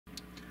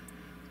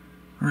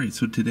Alright,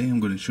 so today I'm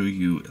going to show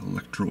you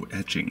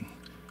electroetching.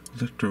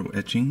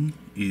 Electroetching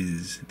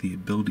is the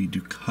ability to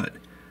cut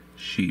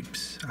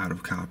shapes out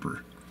of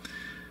copper.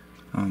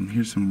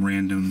 Here's some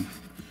random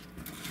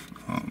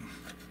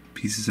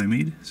pieces I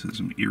made. So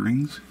some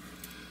earrings,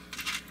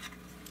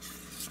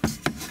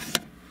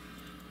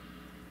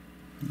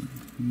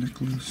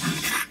 necklace.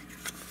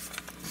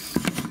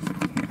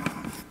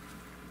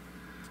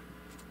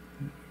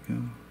 There we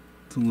go.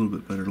 It's a little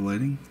bit better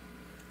lighting.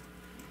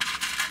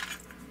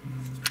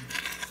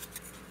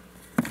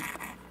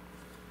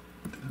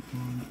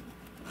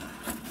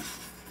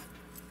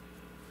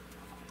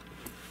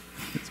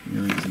 Get some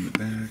earrings in the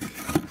back.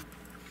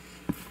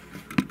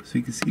 So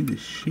you can see the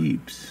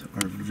shapes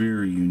are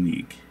very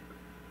unique,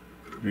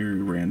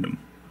 very random.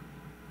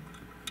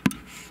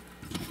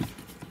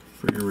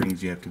 For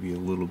earrings, you have to be a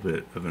little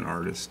bit of an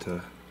artist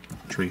to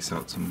trace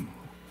out some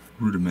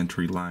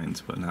rudimentary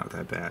lines, but not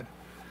that bad.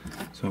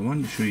 So I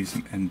wanted to show you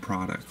some end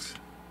products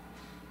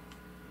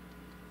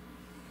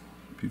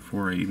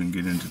before I even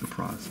get into the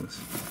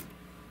process.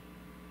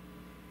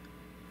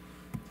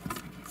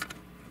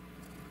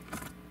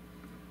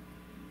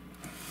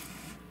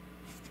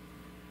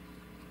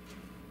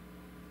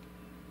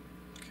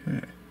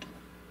 Okay,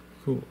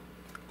 cool.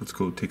 Let's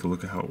go take a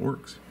look at how it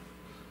works.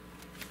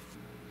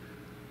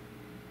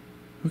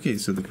 Okay,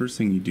 so the first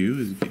thing you do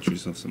is get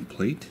yourself some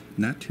plate,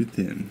 not too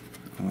thin.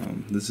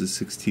 This is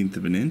 1/16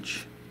 of an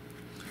inch.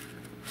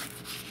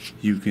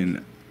 You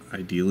can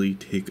ideally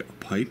take a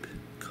pipe,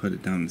 cut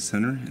it down the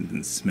center, and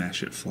then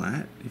smash it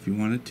flat if you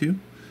wanted to.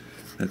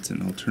 That's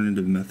an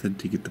alternative method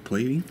to get the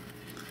plating.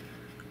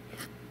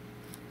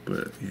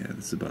 But yeah,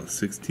 this is about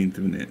 1/16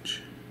 of an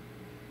inch.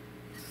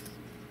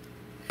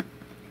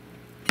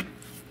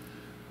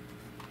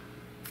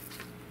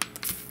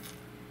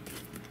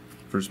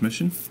 First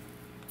mission,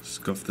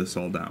 scuff this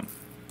all down.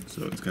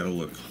 So it's got to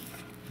look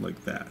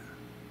like that,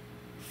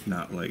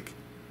 not like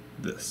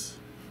this.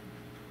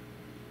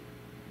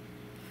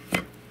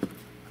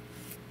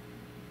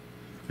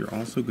 You're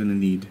also going to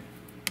need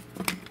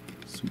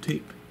some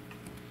tape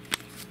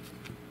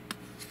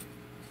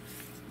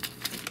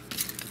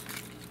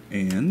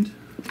and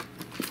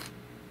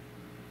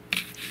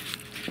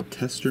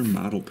tester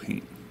model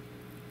paint.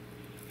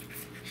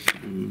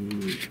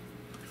 Ooh.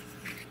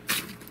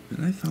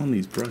 And I found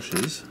these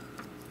brushes.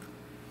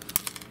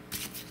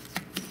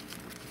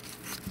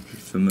 If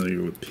you're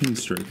familiar with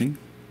pinstriping,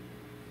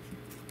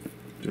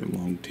 they're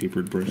long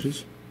tapered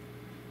brushes.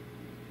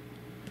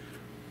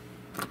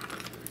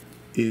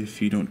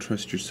 If you don't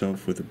trust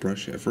yourself with a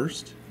brush at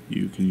first,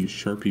 you can use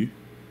Sharpie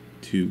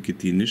to get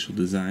the initial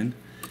design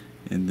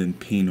and then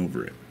paint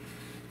over it.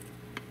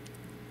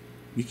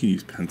 You can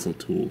use pencil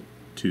tool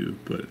too,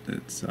 but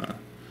it's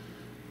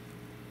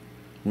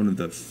one of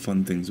the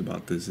fun things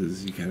about this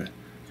is you gotta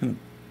kind of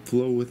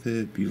flow with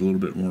it, be a little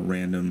bit more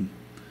random.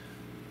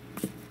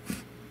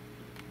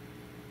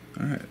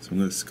 Alright, so I'm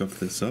going to scuff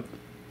this up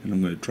and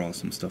I'm going to draw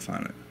some stuff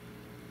on it.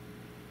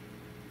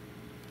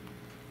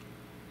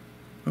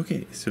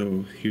 Okay,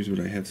 so here's what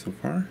I have so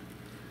far.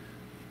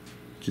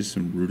 Just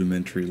some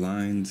rudimentary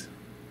lines.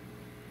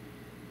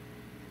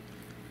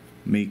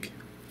 Make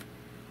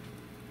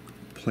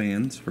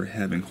plans for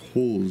having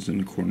holes in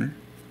the corner.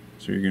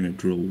 So you're going to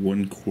drill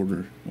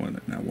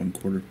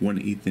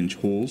 1/8 inch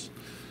holes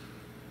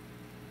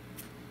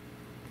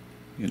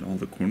in all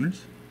the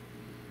corners.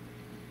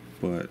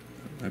 But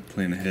I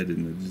plan ahead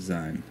in the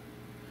design.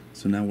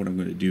 So now what I'm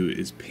going to do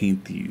is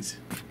paint these.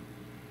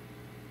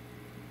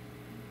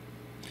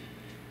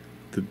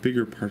 The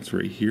bigger parts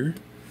right here,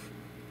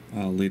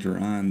 later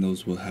on,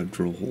 those will have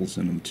drill holes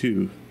in them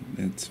too.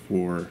 That's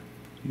for,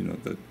 you know,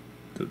 the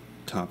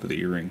top of the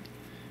earring.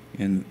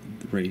 And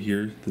right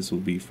here, this will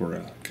be for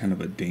a kind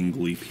of a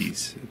dangly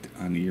piece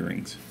on the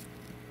earrings.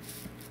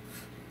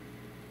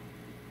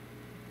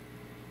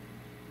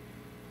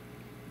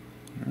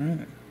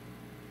 Alright.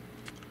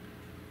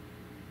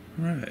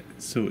 Alright,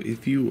 so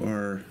if you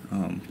are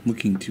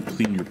looking to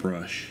clean your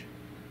brush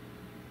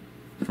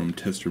from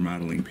tester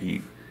modeling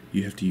paint,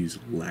 you have to use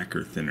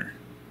lacquer thinner.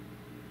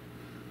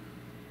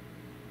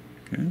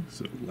 Okay,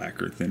 so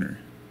lacquer thinner.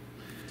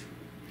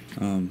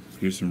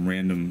 Here's some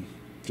random,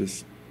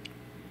 just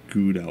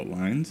gooed out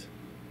lines.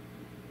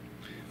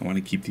 I want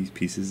to keep these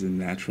pieces as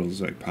natural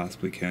as I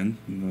possibly can.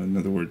 You know, in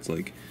other words,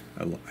 like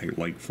I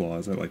like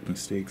flaws, I like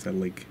mistakes, I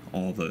like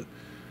all the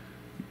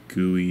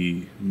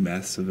gooey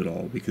mess of it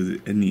all, because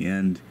in the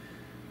end,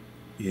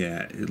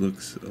 yeah, it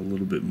looks a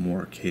little bit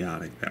more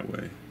chaotic that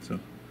way. So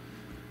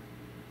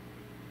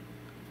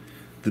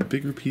the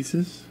bigger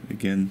pieces,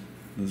 again,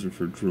 those are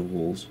for drill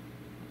holes.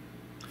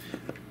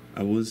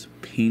 I was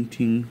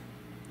painting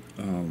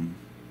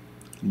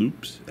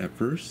loops at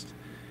first,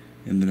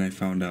 and then I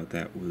found out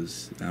that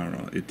was, I don't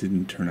know, it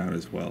didn't turn out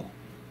as well.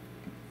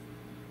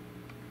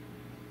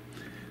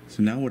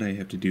 So now what I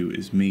have to do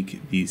is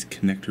make these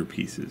connector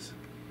pieces.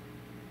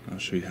 I'll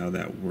show you how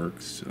that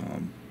works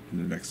in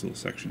the next little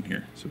section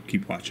here, so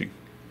keep watching.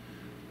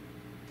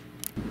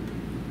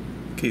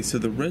 Okay, so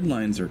the red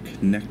lines are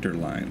connector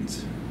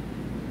lines.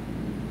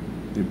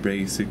 They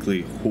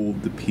basically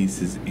hold the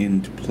pieces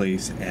into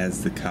place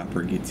as the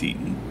copper gets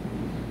eaten.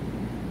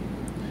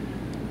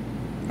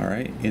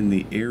 Alright, in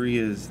the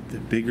areas, the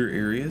bigger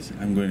areas,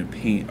 I'm going to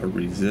paint a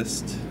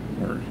resist,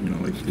 or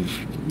like they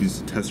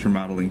use tester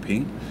modeling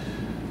paint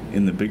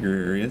in the bigger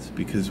areas,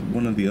 because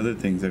one of the other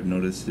things I've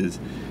noticed is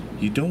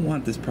you don't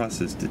want this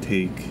process to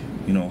take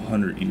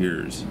 100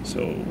 years.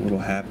 So what'll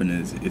happen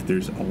is if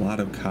there's a lot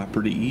of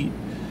copper to eat,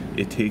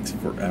 it takes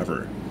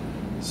forever.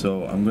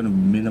 So I'm going to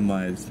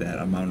minimize that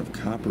amount of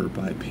copper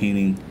by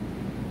painting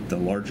the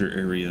larger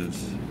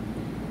areas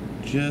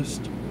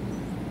just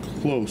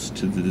close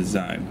to the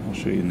design. I'll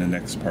show you in the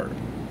next part.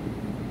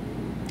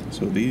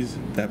 So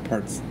that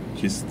part's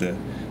just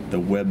the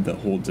web that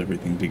holds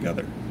everything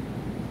together.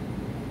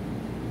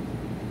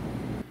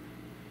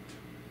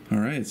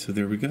 Alright, so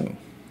there we go.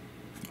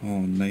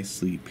 All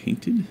nicely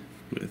painted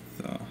with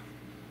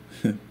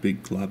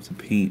big globs of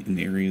paint in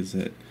areas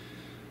that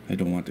I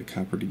don't want the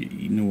copper to get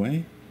eaten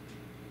away.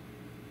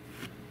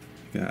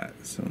 Got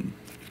some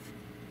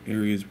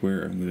areas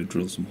where I'm going to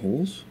drill some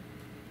holes,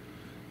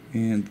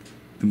 and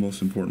the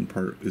most important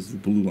part is the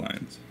blue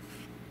lines.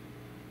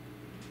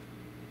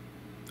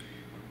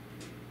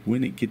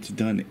 When it gets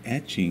done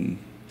etching,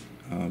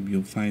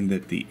 you'll find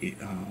that the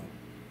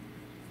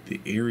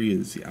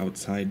areas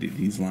outside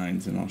these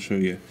lines, and I'll show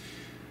you,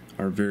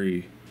 are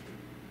very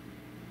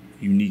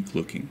unique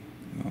looking,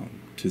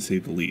 to say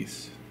the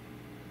least.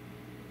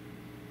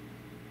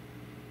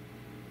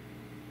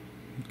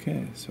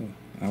 Okay, so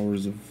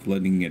hours of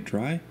letting it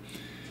dry.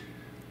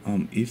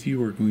 If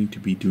you are going to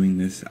be doing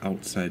this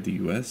outside the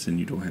US and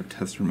you don't have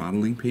tester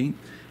modeling paint,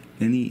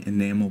 any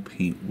enamel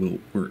paint will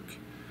work.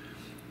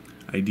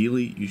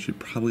 Ideally, you should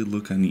probably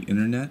look on the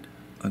internet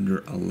under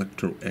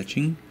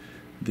electroetching.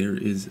 There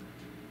is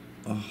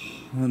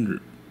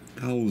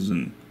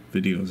 100,000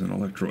 videos on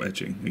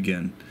electroetching.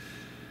 Again,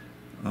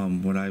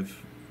 what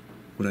I've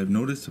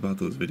noticed about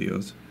those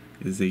videos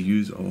is they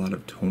use a lot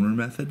of toner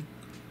method.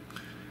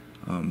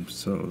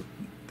 So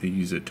they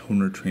use a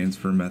toner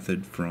transfer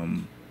method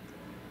from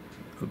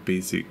a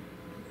basic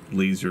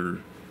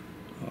laser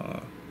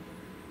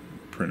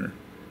printer,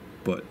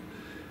 but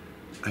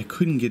I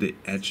couldn't get it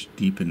etched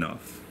deep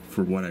enough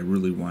for what I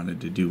really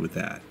wanted to do with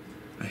that.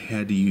 I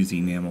had to use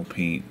enamel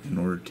paint in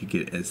order to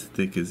get it as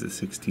thick as a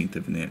 1/16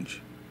 of an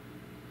inch.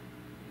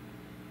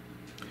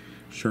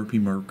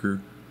 Sharpie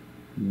marker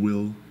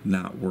will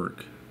not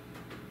work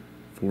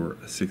for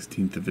a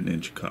 1/16 of an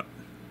inch cut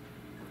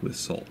with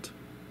salt.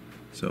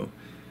 So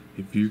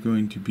if you're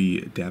going to be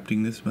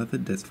adapting this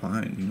method, that's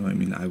fine.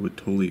 I would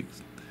totally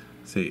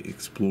say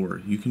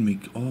explore. You can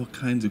make all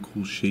kinds of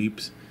cool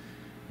shapes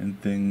and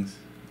things.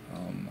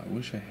 I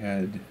wish I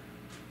had...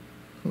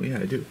 Oh yeah,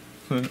 I do.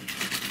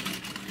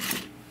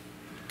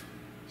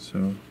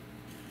 So,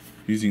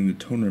 using the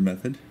toner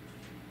method,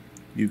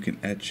 you can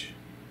etch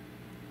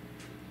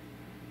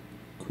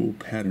cool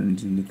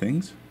patterns into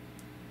things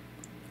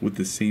with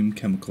the same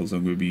chemicals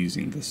I'm going to be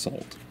using, the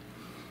salt.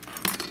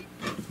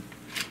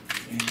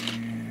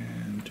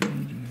 And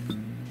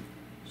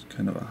it's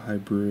kind of a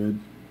hybrid.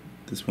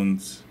 This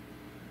one's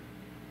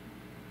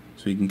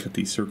so you can cut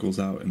these circles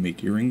out and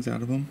make earrings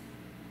out of them.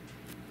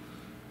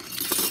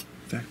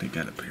 In fact, I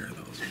got a pair of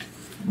those.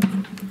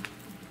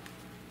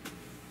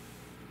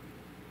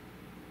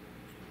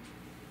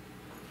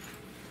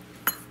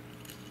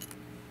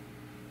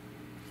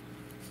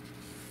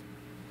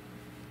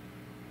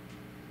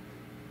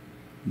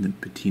 And then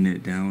patina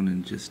it down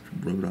and just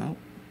rub it out.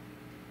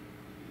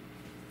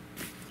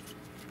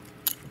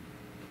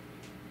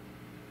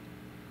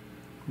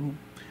 Cool.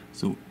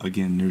 So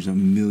again, there's a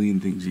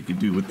million things you could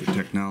do with the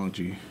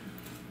technology.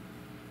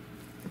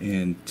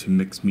 And to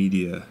mix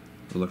media,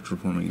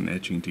 electroforming and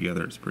etching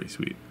together is pretty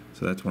sweet.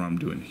 So that's what I'm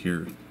doing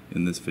here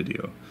in this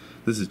video.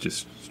 This is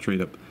just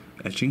straight up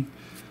etching,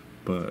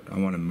 but I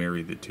want to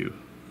marry the two.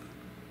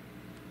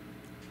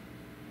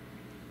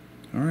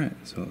 Alright,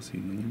 so I'll see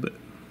you in a little bit.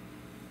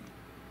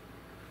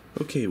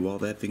 Okay, while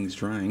that thing's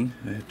drying,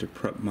 I have to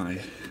prep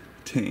my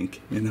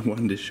tank, and I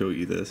wanted to show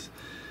you this.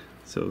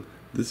 So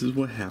this is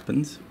what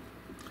happens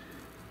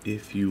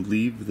if you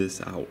leave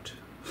this out.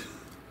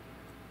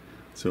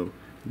 So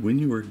when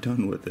you are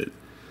done with it,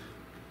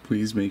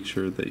 please make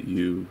sure that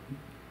you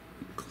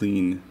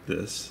clean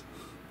this.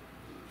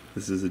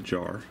 This is a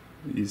jar.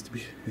 It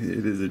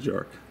is a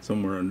jar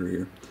somewhere under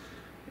here,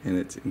 and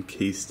it's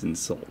encased in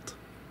salt.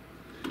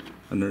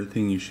 Another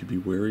thing you should be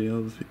wary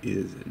of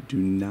is do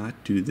not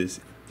do this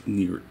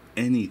near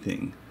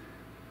anything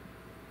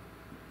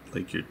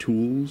like your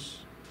tools,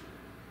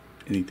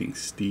 anything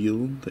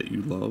steel that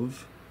you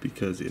love,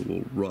 because it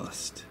will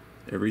rust.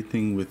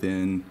 Everything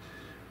within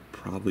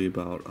probably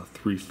about a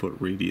 3-foot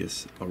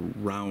radius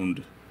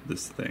around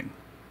this thing.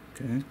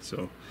 Okay,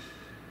 so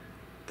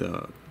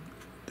the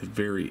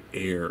very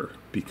air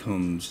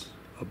becomes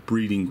a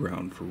breeding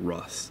ground for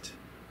rust.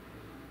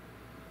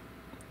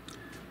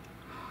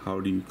 How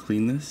do you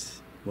clean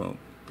this? Well,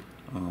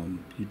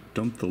 you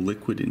dump the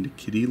liquid into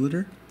kitty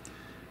litter,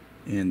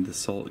 and the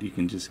salt you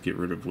can just get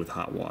rid of with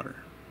hot water.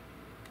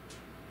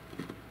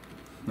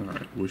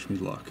 Alright, wish me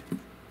luck.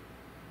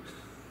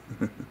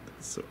 That's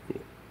so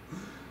cool.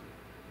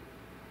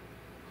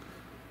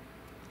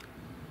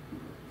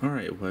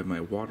 Alright, while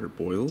my water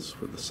boils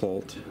for the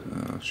salt,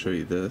 I'll show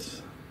you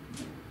this.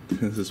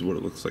 This is what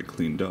it looks like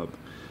cleaned up.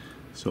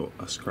 So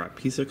a scrap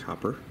piece of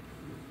copper,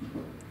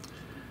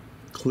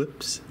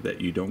 clips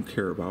that you don't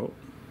care about.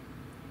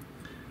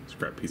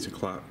 Scrap piece of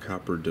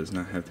copper does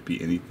not have to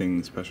be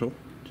anything special,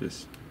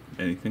 just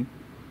anything,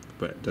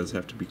 but it does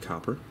have to be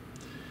copper.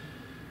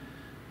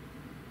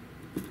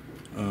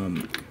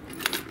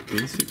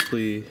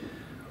 Basically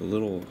a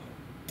little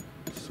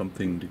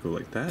something to go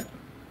like that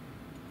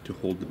to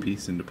hold the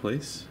piece into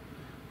place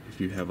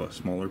if you have a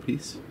smaller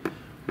piece,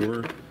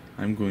 or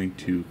I'm going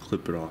to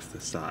clip it off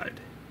the side.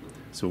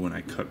 So when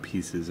I cut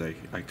pieces, I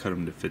cut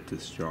them to fit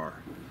this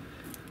jar.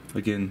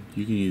 Again,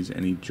 you can use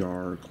any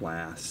jar,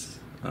 glass.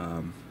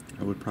 I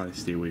would probably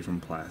stay away from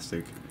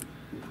plastic,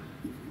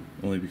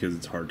 only because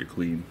it's hard to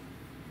clean.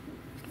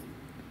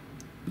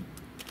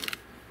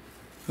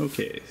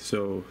 Okay,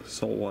 so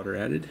salt water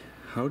added.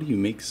 How do you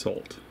make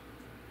salt?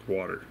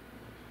 Water.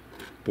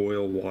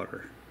 Boil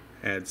water.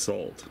 Add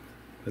salt.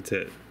 That's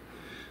it.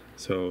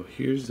 So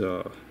here's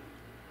a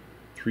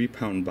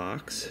 3-pound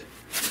box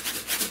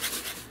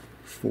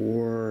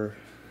for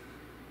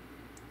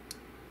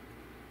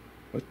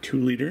a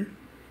 2-liter.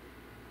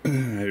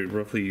 I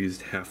roughly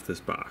used half this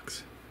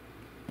box.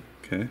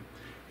 Okay,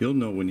 you'll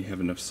know when you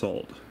have enough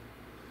salt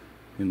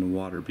in the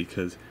water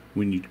because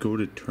when you go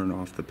to turn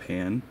off the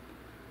pan,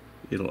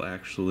 it'll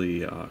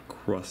actually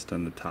crust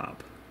on the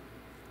top.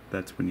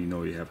 That's when you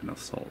know you have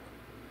enough salt.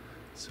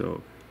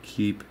 So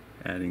keep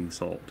adding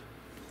salt.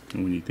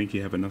 And when you think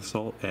you have enough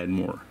salt, add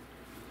more.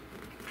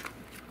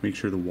 Make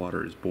sure the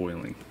water is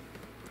boiling.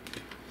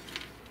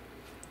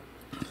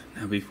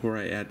 Now before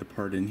I add the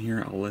part in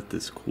here, I'll let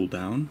this cool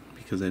down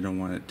because I don't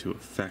want it to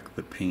affect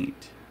the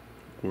paint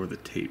or the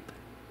tape.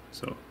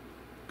 So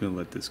I'm going to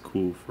let this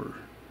cool for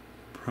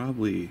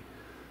probably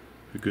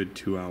a good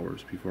 2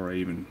 hours before I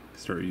even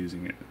start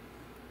using it.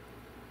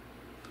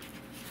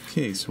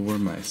 Okay, so where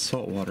my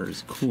salt water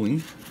is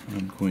cooling,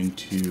 I'm going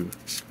to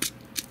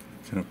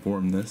kind of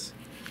form this.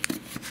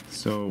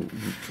 So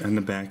on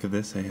the back of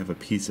this I have a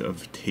piece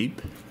of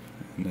tape,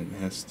 and it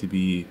has to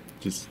be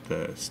just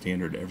the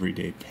standard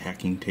everyday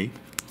packing tape.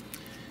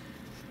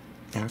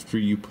 After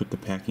you put the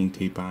packing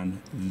tape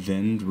on,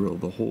 then drill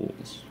the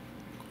holes.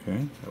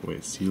 Okay, that way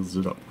it seals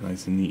it up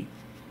nice and neat.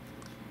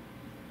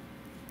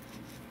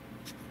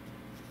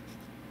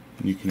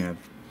 You can have,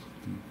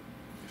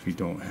 if you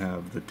don't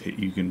have the tape,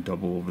 you can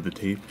double over the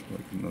tape.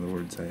 Like in other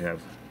words, I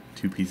have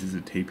 2 pieces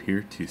of tape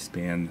here to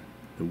span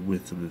the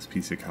width of this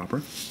piece of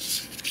copper.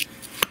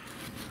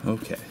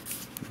 Okay,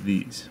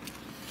 these.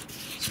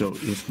 So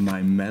if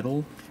my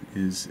metal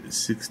is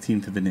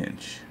 1/16 of an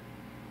inch,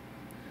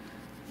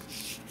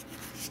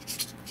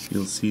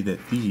 you'll see that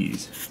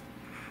these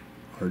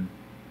are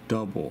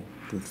double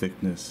the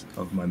thickness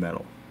of my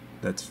metal.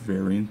 That's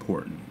very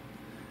important,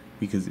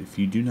 because if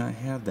you do not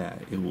have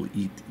that, it will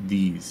eat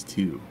these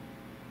too.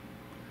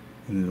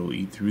 And it'll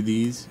eat through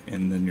these,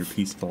 and then your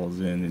piece falls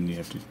in and you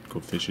have to go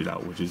fish it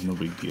out, which is no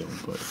big deal,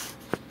 but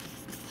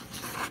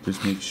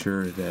just make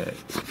sure that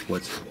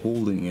what's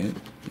holding it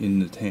in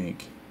the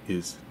tank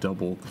is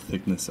double the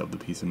thickness of the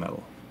piece of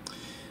metal.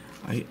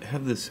 I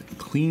have this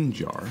clean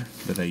jar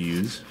that I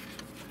use,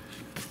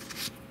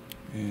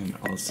 and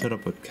I'll set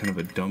up a kind of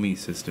a dummy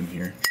system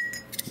here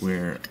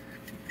where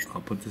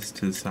I'll put this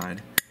to the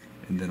side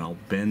and then I'll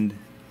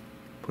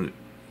put it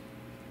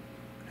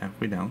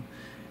halfway down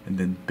and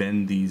then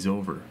bend these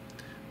over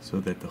so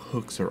that the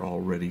hooks are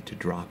all ready to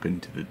drop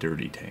into the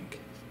dirty tank.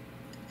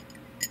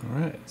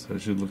 Alright, so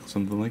it should look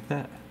something like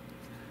that.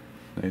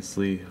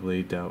 Nicely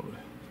laid out.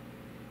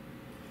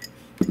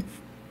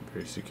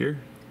 Very secure.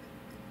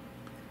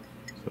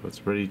 So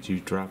it's ready to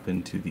drop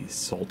into the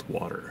salt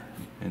water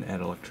and add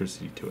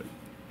electricity to it.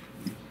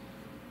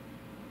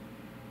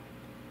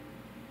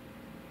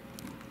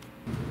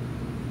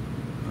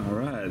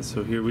 Alright,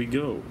 so here we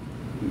go.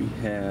 We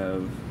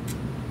have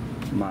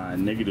my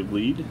negative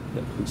lead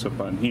that hooks up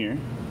on here,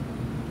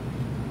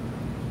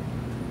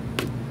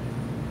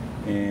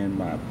 and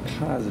my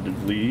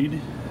positive lead,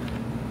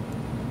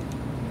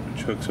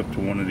 which hooks up to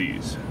one of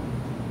these.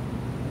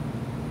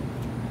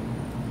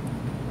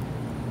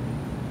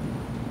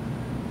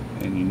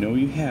 And you know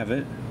you have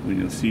it when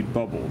you'll see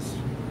bubbles.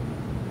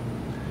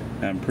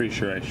 And I'm pretty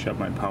sure I shut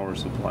my power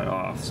supply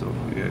off, so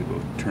I gotta go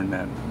turn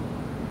that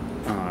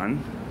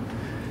on.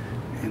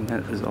 And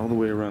that is all the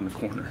way around the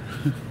corner.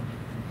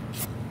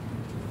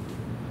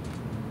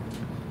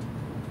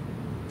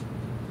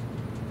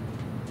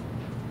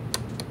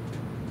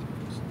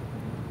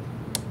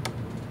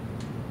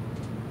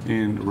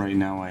 And right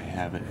now I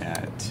have it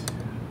at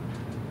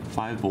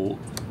 5 volt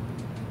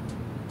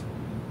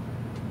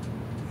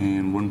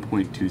and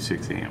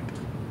 1.26 amp.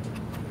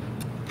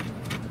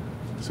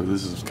 So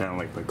this is kind of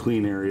like my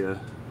clean area.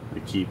 I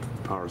keep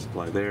the power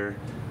supply there,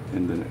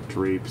 and then it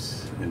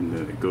drapes, and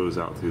then it goes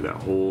out through that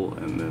hole,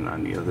 and then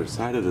on the other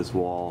side of this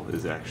wall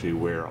is actually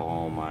where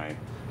all my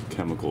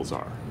chemicals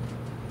are.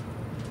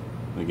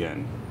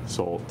 Again,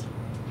 salt,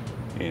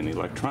 in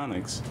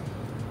electronics,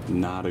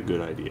 not a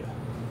good idea.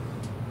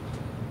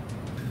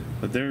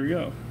 But there we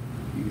go.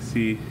 You can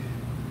see.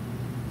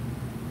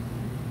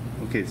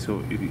 Okay,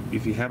 so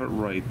if you have it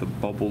right, the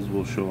bubbles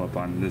will show up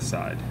on this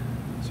side.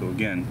 So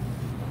again,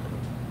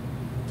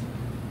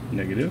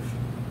 negative,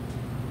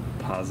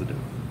 positive,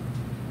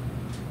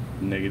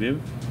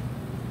 negative,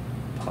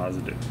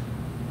 positive.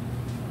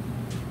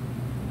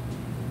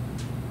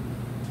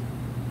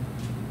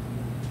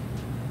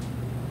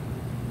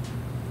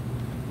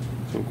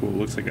 So cool, it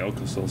looks like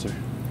Alka-Seltzer.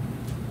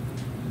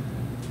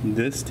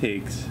 This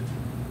takes,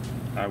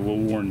 I will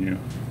warn you,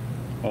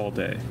 all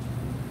day.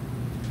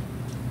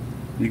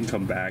 You can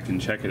come back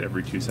and check it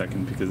every 2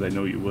 seconds because I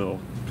know you will,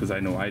 because I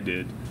know I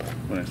did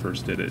when I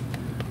first did it.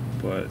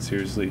 But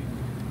seriously,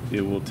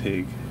 it will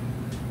take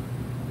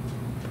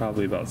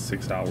probably about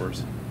 6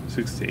 hours,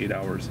 6 to 8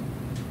 hours.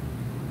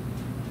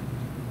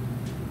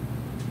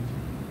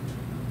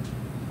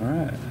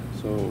 Alright,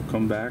 so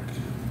come back,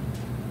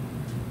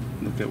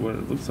 look at what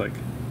it looks like.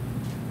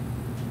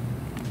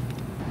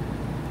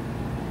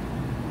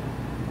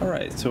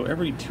 Alright, so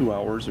every 2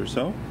 hours or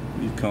so,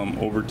 you come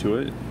over to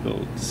it,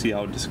 you'll see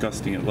how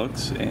disgusting it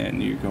looks,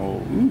 and you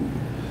go, ooh.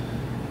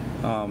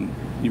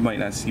 You might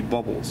not see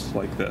bubbles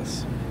like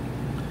this.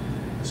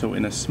 So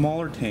in a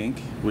smaller tank,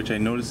 which I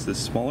noticed the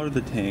smaller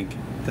the tank,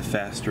 the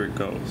faster it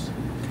goes.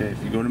 Okay,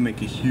 if you go to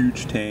make a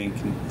huge tank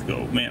and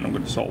go, man, I'm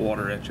going to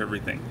saltwater etch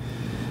everything.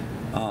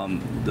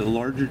 The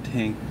larger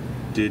tank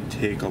did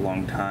take a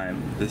long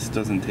time. This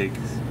doesn't take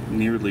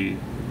nearly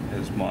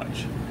as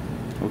much.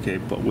 Okay,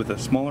 but with a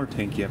smaller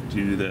tank, you have to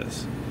do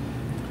this.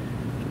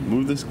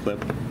 Remove this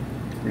clip,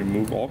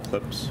 remove all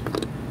clips,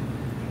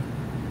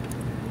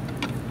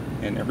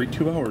 and every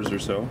 2 hours or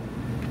so,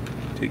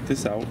 take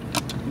this out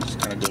and just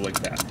kind of go like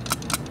that.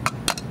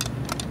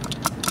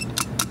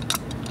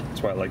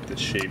 That's why I like this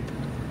shape.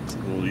 It's a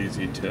little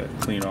easy to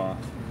clean off.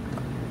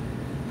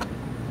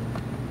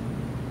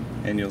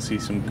 And you'll see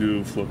some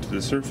goo float to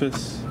the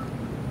surface,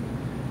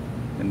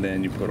 and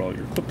then you put all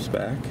your clips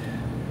back,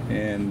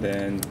 and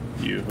then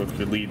you hook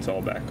your leads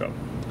all back up,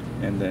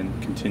 and then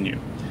continue.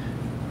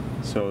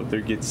 So there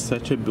gets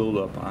such a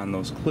buildup on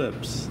those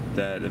clips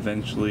that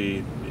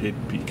eventually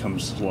it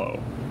becomes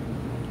slow.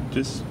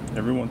 Just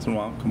every once in a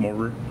while, come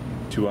over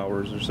 2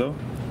 hours or so,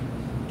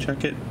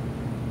 check it,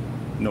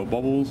 no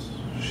bubbles,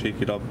 shake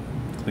it up,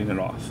 clean it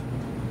off.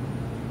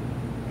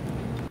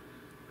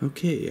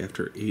 Okay,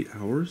 after 8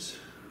 hours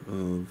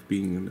of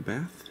being in the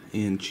bath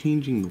and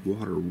changing the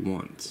water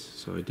once,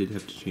 so I did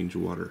have to change the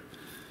water.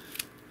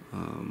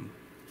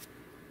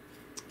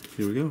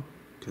 Here we go.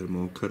 Got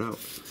them all cut out.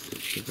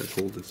 If I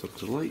hold this up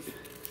to the light,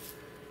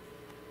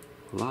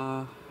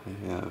 voila,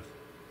 I have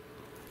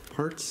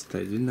parts that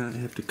I did not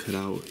have to cut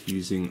out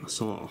using a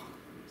saw.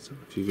 So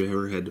if you've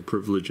ever had the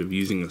privilege of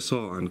using a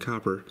saw on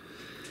copper,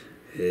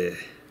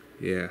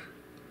 yeah,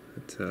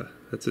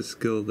 that's a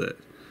skill that,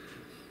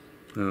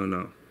 I don't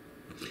know.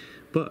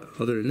 But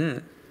other than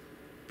that,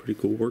 pretty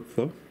cool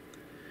workflow.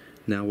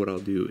 Now what I'll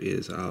do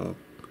is I'll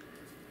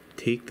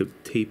take the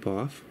tape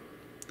off,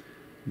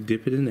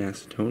 dip it in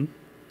acetone,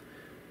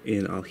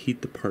 and I'll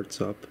heat the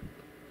parts up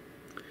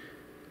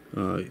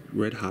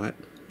red hot,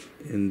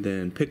 and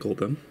then pickle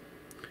them,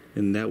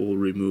 and that will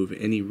remove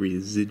any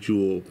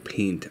residual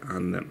paint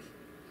on them.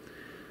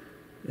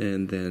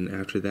 And then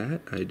after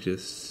that, I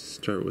just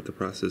start with the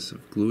process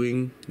of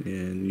gluing,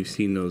 and you've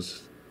seen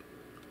those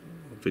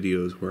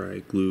videos where I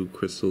glue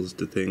crystals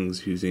to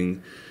things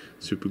using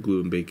super glue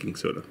and baking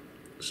soda.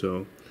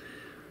 So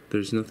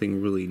there's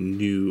nothing really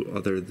new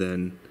other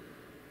than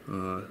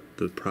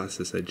the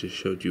process I just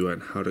showed you on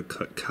how to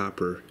cut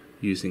copper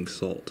using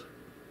salt.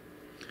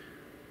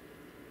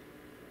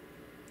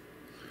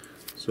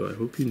 So I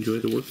hope you enjoy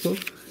the workflow,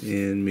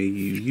 and may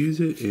you use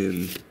it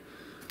in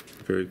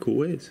very cool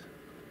ways.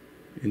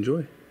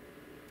 Enjoy.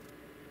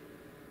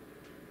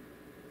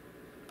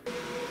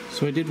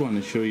 So I did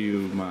want to show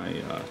you my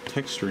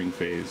texturing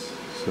phase.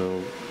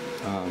 So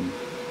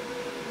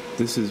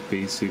this is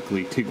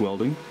basically TIG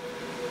welding,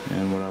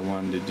 and what I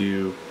wanted to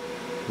do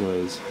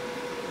was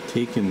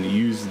take and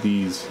use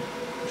these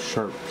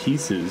sharp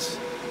pieces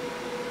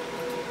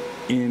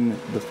in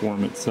the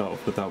form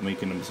itself without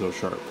making them so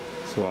sharp.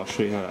 So I'll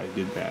show you how I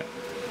did that.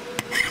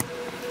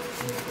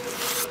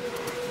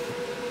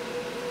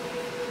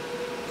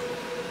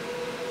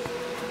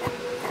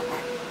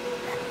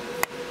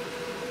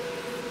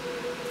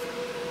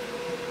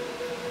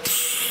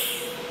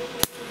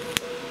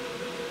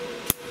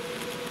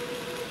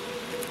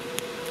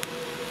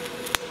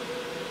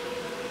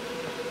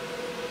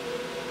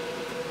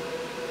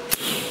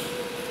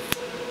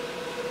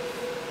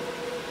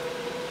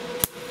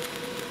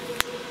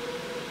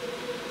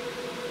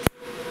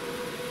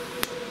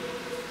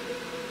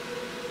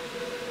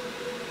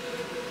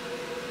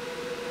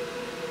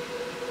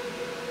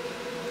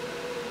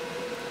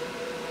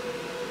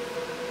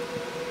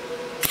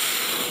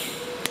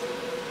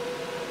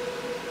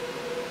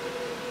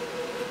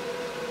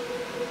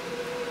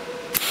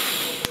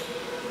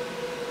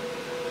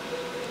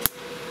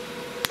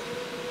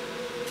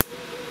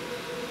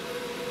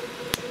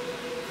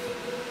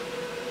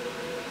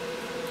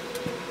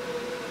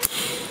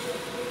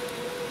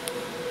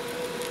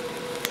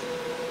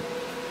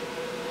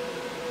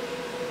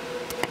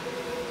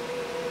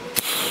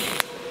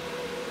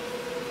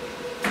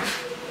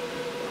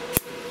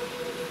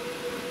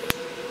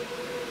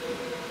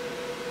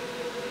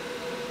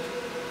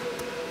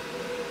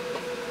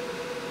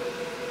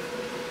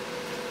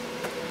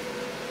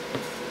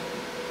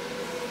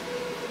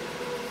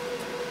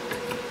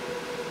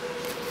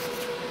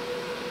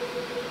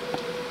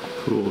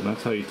 Cool,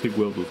 that's how you TIG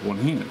weld with one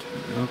hand.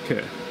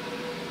 Okay.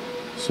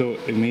 So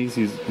it makes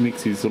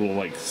these little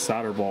like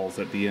solder balls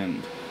at the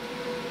end.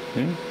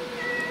 Yeah?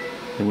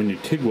 And when you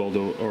TIG weld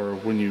or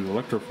when you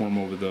electroform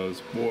over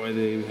those, boy,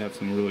 they have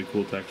some really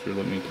cool texture,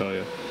 let me tell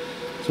you.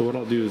 So what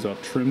I'll do is I'll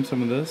trim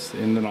some of this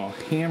and then I'll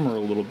hammer a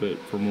little bit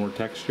for more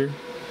texture.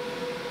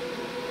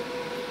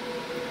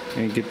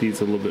 And get these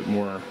a little bit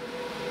more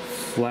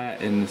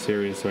flat in this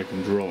area so I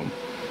can drill them.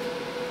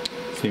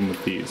 Same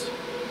with these.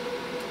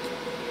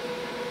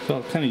 So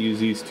I'll kind of use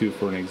these two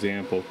for an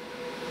example.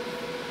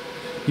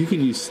 You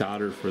can use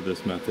solder for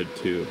this method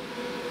too.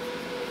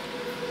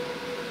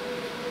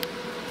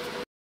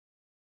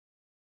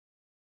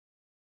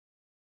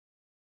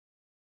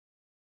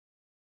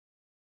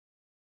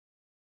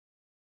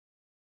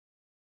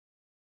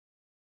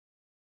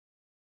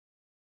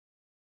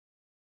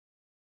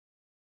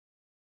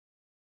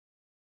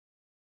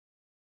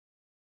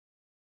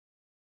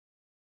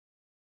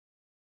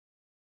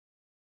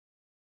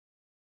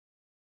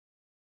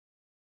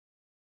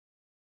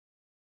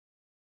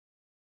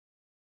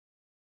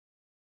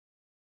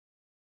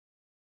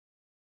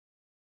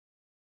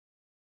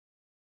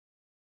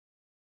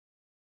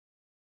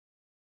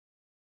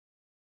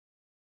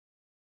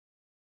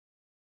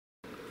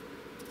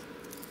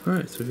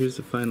 Alright, so here's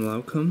the final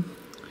outcome.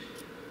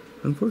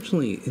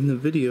 Unfortunately, in the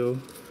video,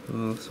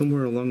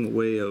 somewhere along the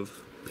way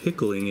of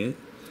pickling it,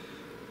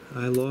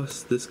 I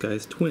lost this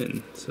guy's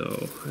twin,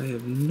 so I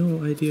have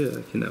no idea.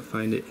 I cannot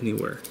find it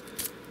anywhere.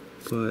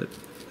 But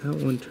that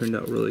one turned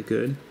out really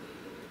good.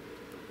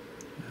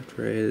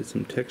 After I added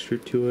some texture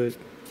to it.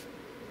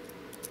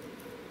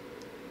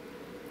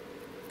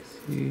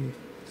 See,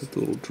 there's a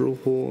little drill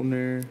hole in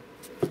there.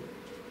 I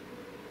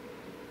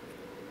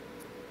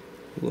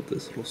love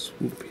this little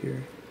swoop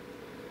here.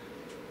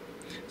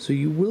 So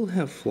you will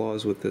have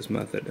flaws with this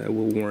method, I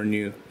will warn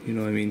you. You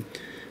know what I mean?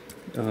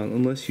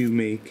 Unless you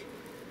make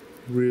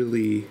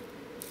really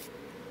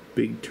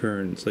big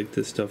turns, like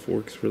this stuff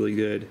works really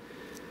good.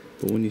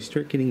 But when you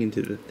start getting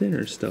into the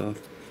thinner stuff,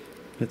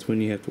 that's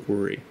when you have to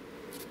worry.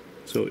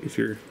 So if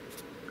you're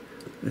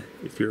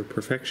a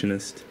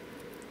perfectionist,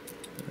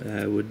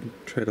 I would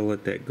try to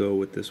let that go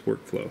with this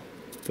workflow.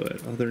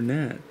 But other than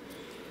that,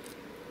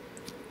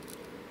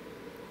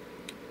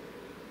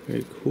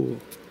 very cool.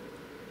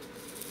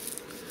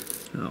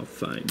 I'll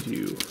find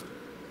you.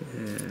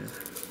 Yeah.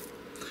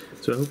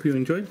 So I hope you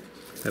enjoyed.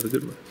 Have a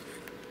good one.